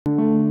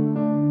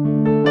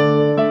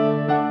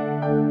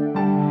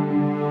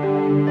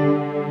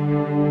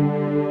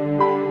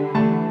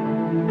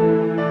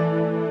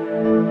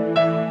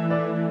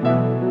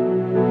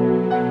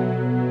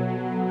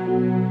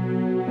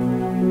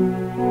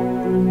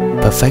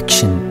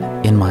perfection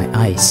in my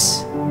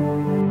eyes.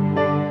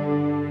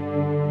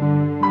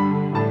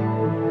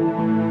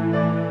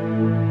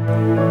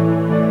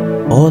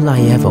 All I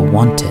ever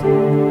wanted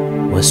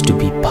was to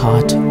be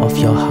part of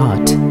your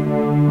heart,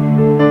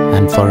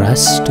 and for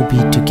us to be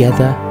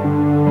together,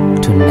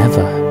 to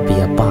never be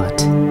apart.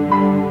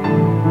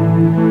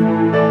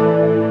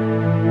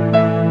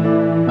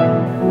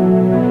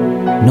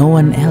 No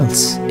one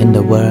else in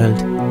the world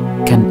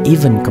can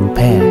even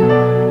compare.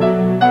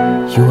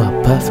 You are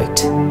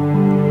perfect,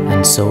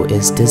 and so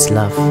is this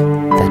love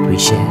that we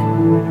share.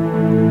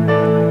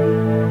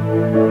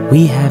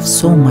 We have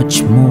so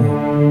much more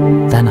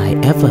than I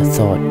ever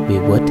thought we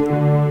would.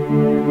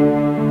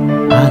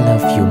 I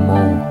love you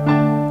more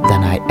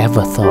than I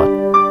ever thought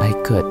I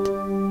could.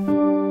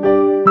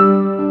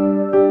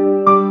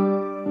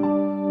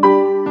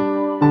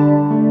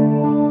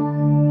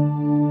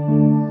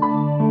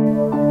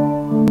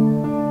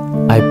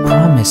 I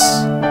promise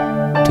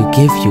to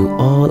give you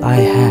all I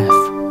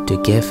have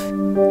to give.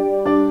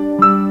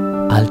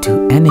 I'll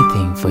do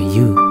anything for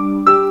you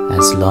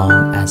as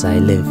long as I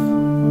live.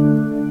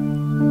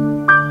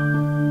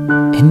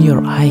 In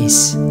your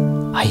eyes,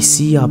 I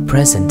see our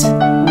present,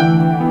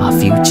 our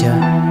future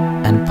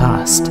and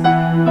past.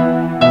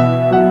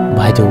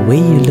 By the way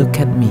you look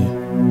at me,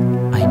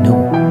 I know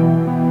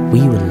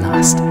we will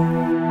last.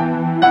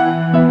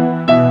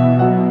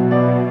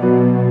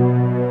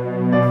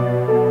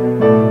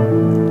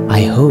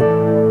 I hope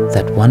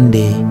that one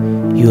day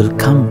you'll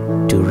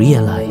come to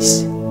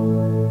realize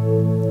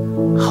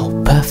how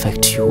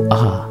perfect you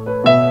are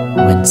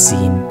when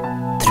seen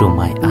through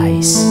my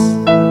eyes.